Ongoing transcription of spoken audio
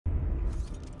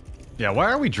Yeah,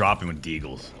 why are we dropping with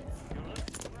deagles?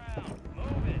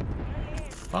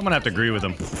 I'm gonna have to agree with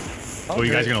him. Oh,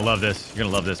 you guys are gonna love this. You're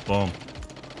gonna love this. Boom.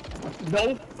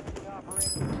 No.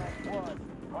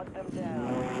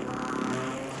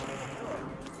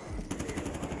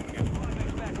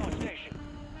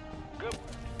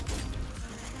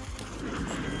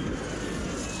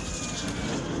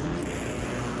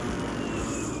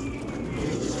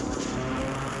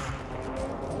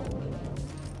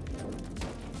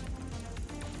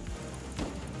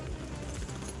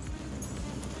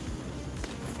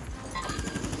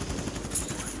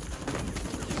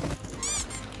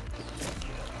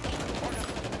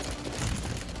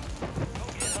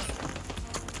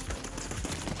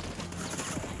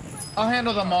 I'll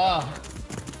handle them all.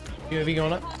 UAV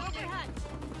going up.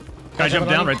 Guy jumped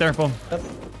down right there. Boom. Yep.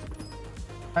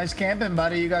 Nice camping,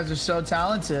 buddy. You guys are so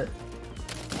talented.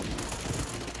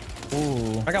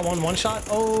 Ooh. I got one shot.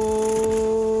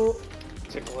 Oh.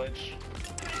 It's a glitch.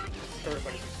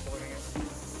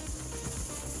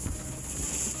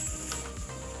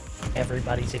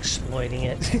 Everybody's exploiting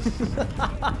it. Everybody's exploiting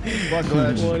it. What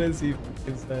glitch? What is he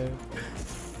saying?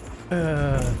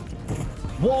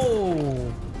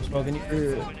 Whoa. Smoking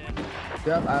you.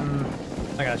 Yep,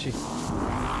 I got you.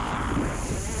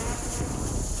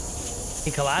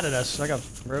 He collided us. I got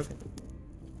broken.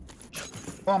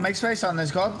 Come on, make space on this.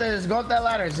 Go up there. Go up that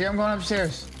ladder. See, I'm going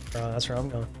upstairs. That's where I'm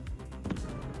going.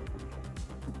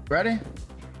 Ready?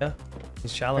 Yeah.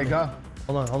 He's challenging. Okay,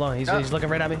 go. Hold on. He's looking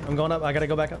right at me. I'm going up. I gotta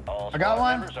go back up. I got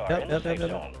one. Yep.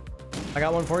 I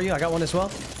got one for you. I got one as well.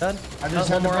 Done. I just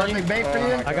had the perfect bait for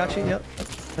you. I got you. Yep.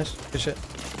 Nice. Good shit.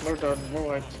 We're done. We're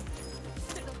wiped.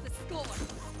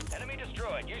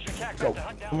 Go.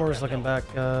 One more is looking back.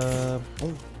 Over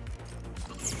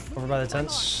by the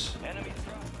tents.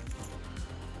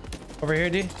 Over here,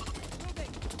 D.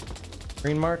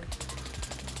 Green mark.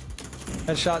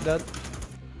 Headshot, dead.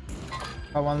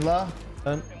 Got one low.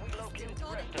 Done.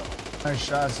 Nice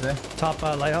shots there. Top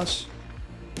lighthouse.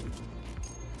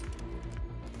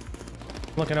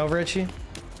 Looking over at you.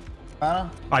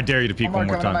 I dare you to peek one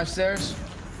more time. My stairs.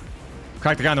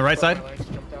 Crack the guy on the right side.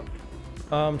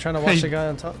 I'm trying to watch the guy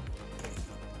on top.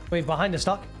 Wait, behind the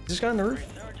stock? Is this guy on the roof?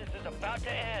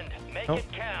 Nope.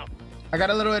 I got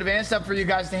a little advanced up for you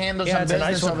guys to handle some it's a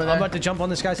business nice one. over there. I'm about to jump on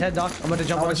this guy's head, Doc. I'm about to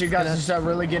jump I on want his you guys head. to start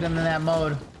really getting in that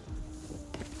mode.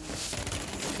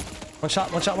 One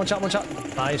shot.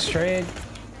 Nice trade.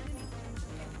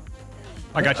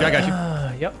 I got you.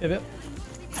 Yep.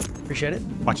 Appreciate it.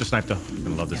 Watch the snipe though. You're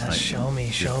gonna love this snipe. Show me.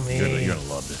 You're gonna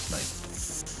love this snipe.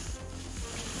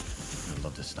 You're gonna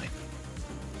love this snipe.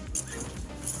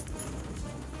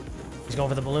 He's going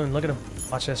for the balloon. Look at him.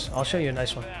 Watch this. I'll show you a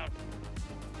nice one.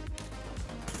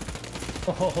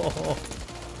 Oh.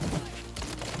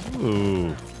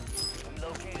 Ooh.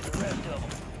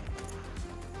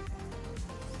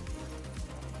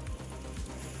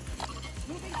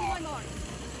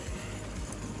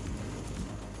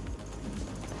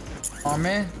 On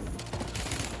me.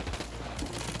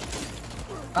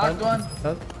 Knocked one.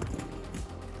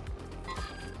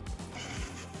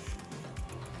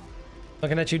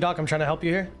 Looking at you, Doc. I'm trying to help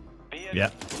you here. Yeah.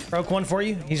 Broke one for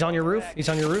you. He's on your roof.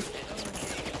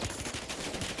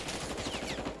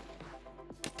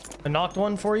 I knocked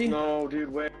one for you. No,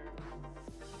 dude, wait.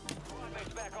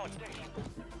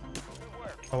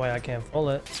 Oh wait, I can't pull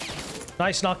it.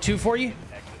 Nice, knock two for you.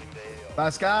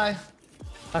 Last guy.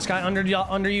 Last guy under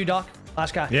you, Doc.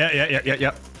 Last guy.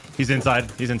 Yeah. He's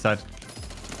inside. He's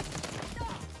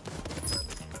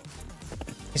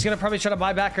gonna probably try to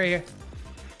buy back right here.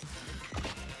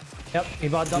 Yep, he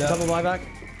bought double buyback.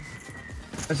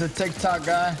 There's a TikTok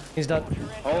guy. He's done.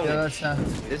 Oh, yeah, that's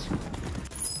this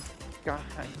guy.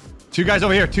 Two guys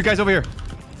over here.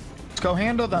 Let's go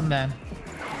handle them then.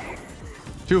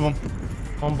 Two of them.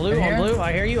 On blue.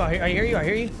 I hear you. Right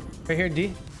here,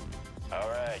 D.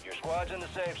 Alright, your squad's in the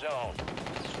safe zone.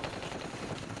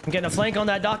 I'm getting a flank on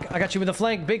that, Doc. I got you with a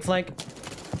flank. Big flank.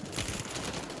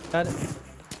 Got it.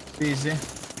 Easy.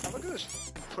 Look at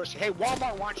this pussy. Hey,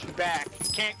 Walmart wants you back.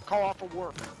 You can't call off of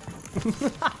work.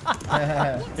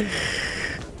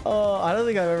 Oh, I don't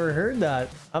think I've ever heard that.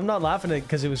 I'm not laughing at it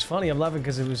because it was funny. I'm laughing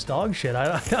because it was dog shit.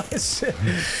 I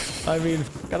mean,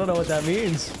 I don't know what that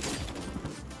means.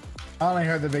 I only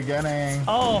heard the beginning.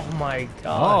 Oh my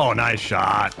god. Oh, nice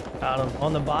shot. Got him.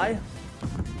 On the buy?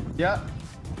 Yep.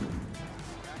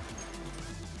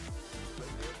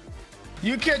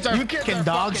 You kids are fucking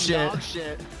dog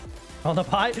shit. On the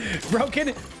buy?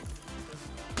 Broken.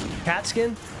 Cat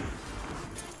skin.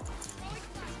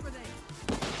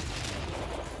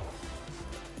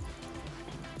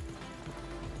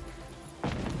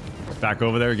 Back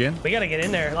over there again. We gotta get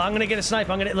in there. I'm gonna get a snipe.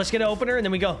 Let's get an opener and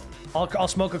then we go. I'll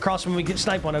smoke across when we get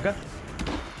snipe one. Okay.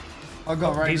 I'll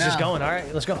go right He's now. just going. All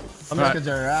right, let's go. I'm Look done. at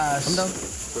their ass. I'm done.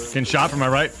 Getting shot from my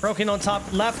right. Broken on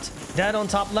top left. Dead on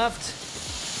top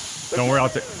left. Don't worry, I'll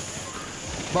take.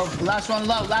 Last one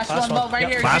low. Last one low right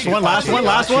here. Last one. Got you.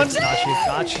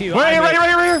 Got you.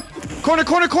 Right here.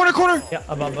 Corner. Yeah,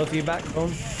 about both of you back.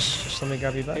 Boom. Just let me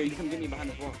grab you back. Hey, you can get me behind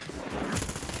this wall.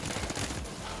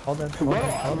 Hold on.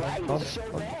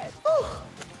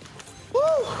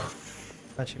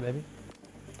 Got you, baby.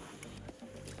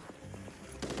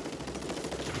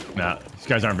 Nah, these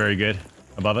guys aren't very good.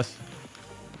 Above us.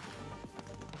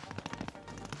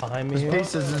 Behind me here.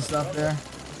 Pieces and stuff there.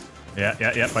 Yeah,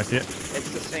 I see it. It's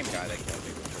the same guy that killed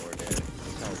me before, dude.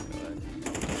 So good.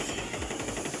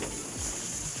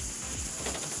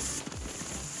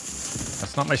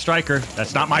 That's not my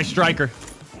striker.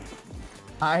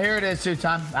 Here it is,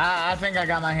 two-time. I think I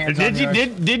got my hands on Did you?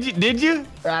 yours. Did you?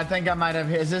 I think I might have.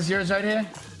 Is this yours right here?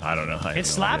 I don't know. It's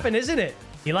slapping, isn't it?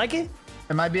 You like it?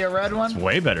 It might be a red one. It's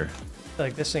way better. I feel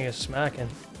like this thing is smacking.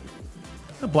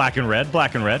 Black and red.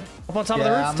 Up on top of the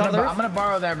roof. I'm gonna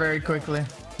borrow that very quickly.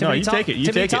 No, you take it.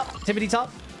 You take it. Tippity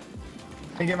top.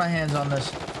 Let me get my hands on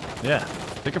this. Yeah.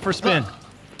 Take it for a spin.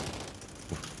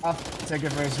 I'll take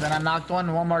it first. Then I knocked one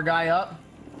more guy up.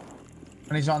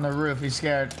 And he's on the roof. He's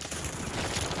scared.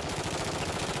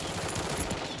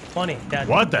 Funny, Dad.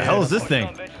 What the hell is this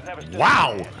thing?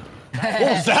 Wow. What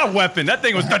was that weapon? That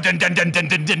thing was.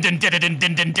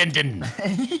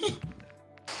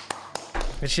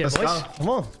 Good shit, Let's boys. go. Come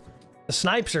on. The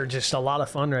snipes are just a lot of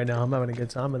fun right now. I'm having a good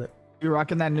time with it. You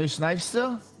rocking that new snipe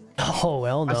still? Oh,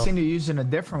 well, no. I seen you using a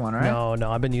different one, right? No,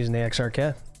 I've been using the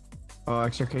XRK. Oh,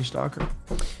 XRK Stalker.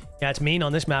 Yeah, it's mean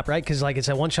on this map, right? Because, like, it's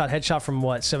a one-shot headshot from,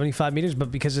 what, 75 meters?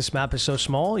 But because this map is so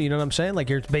small, you know what I'm saying? Like,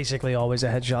 you're basically always a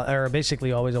headshot, or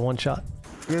basically always a one-shot.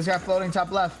 You just got floating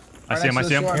top left. I see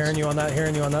him. Hearing you on that.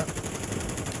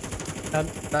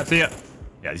 See ya.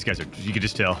 Yeah, these guys are. You can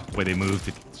just tell the way they moved.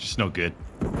 It's just no good.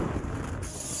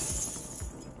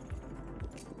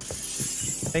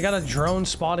 They got a drone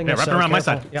spotting Yeah, us. wrap so around my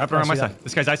careful. side. Yeah, Wrap around I my see side. that.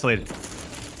 This guy's isolated.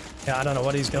 Yeah, I don't know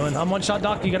what he's doing. I'm one-shot,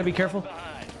 Doc. You gotta be careful.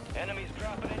 Enemies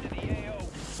dropping into the AO.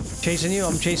 Chasing you.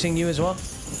 I'm chasing you as well.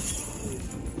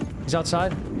 He's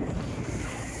outside.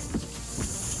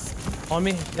 On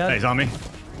me. Hey, Yeah. he's on me.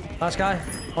 Last guy.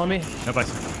 On me. No place.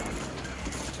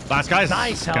 Last guy's.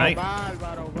 Nice help. Good night. Bye,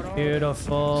 Vado.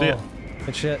 Beautiful. See ya.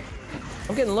 Good shit.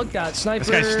 I'm getting looked at. Sniper. This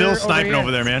guy's still sniping here.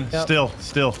 over there, man. Yep.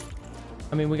 Still.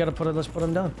 I mean, we gotta let's put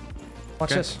him down.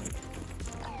 Watch Okay. this.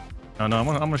 No, I'm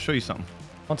gonna show you something.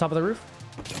 On top of the roof.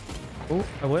 Ooh,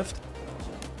 I whiffed.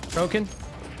 Broken.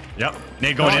 Yep.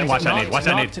 Nade going in. Watch that nade. Watch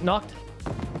that nade. Knocked.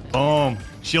 Boom.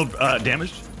 Shield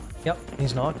damaged. Yep,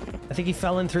 he's knocked. I think he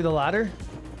fell in through the ladder.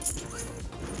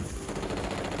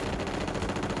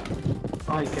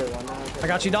 I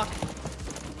got you, Doc.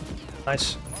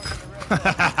 Nice. Stop,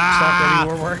 baby.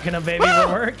 We're working him, baby. We're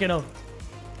working him.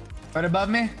 Right above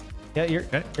me? Yeah,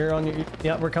 you're on your.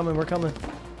 Yeah, we're coming.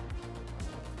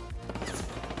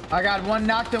 I got one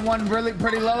knocked and one really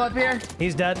pretty low up here.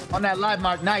 He's dead. On that live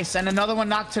mark. Nice. And another one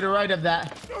knocked to the right of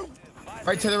that.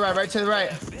 Right to the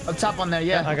right. Up top on there,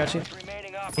 yeah. I got you.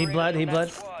 He bled.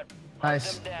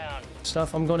 Nice.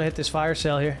 Stuff. I'm going to hit this fire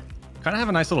sale here. Kind of have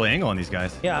a nice little angle on these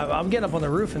guys. Yeah, I'm getting up on the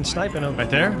roof and sniping him. Right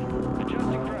there.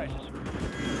 Adjusting prices.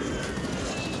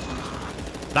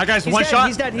 That guy's He's one dead. shot.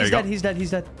 He's dead. There you go. He's dead. You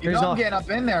Here's know I'm knocked. getting up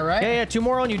in there, right? Yeah. 2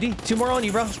 more on you, D. 2 more on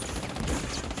you, bro.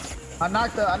 I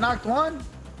knocked one.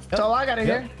 That's all I gotta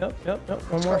hear. Yep.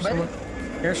 One more. go, baby.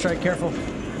 Airstrike. Careful.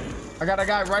 I got a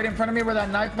guy right in front of me where that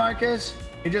knife mark is.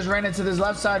 He just ran into this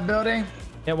left side building.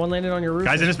 Yeah, one landed on your roof.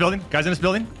 Guys in this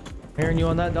building. Hearing you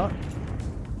on that, Doc.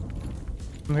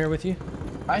 I'm here with you.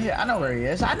 I know where he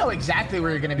is. I know exactly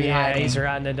where you're gonna be Yeah, hiding. he's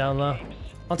riding it down low.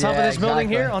 On top of Yeah, this building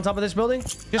exactly. here. On top of this building.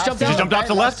 Just I jumped see out. him, jumped off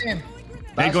to right? left? I see him.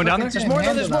 They going down there? There's more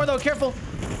though. There's more though. Careful.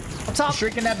 Up top.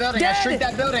 Shrinking that building. I Dead. shrieked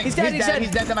that building. He's dead.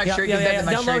 He's dead to my shriek. He's dead to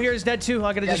my Down low shriek. here is dead too.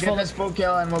 I gotta Yeah, just get fall. this full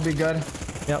kill and we'll be good.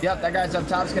 Yep. Yep, that guy's up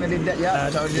top's gonna be dead. Yep,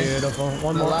 That's told you. beautiful.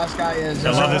 One The more. last guy is.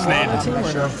 I love this name. I'm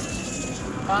not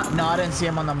sure. No, I didn't see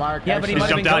him on the mark. Yeah, but he He might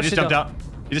just have jumped been out. He just ghosted, jumped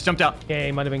out. He just jumped out. Yeah,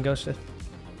 he might have been ghosted.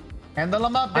 Handle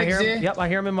him up, I Big hear Z. him. Yep, I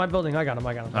hear him in my building. I got him.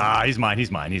 Ah, he's mine.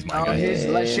 Oh, Guys.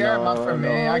 let's share him up for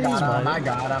me. I got him.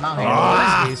 I'll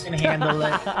handle this. Can handle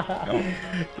it.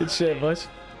 Good shit, boys.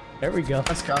 There we go.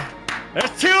 Let's go.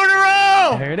 That's 2 in a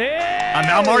row. There it is.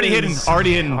 I'm already hitting.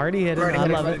 Already hitting. Already I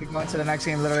love ready it. to go into the next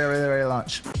game. Literally ready to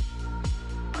launch.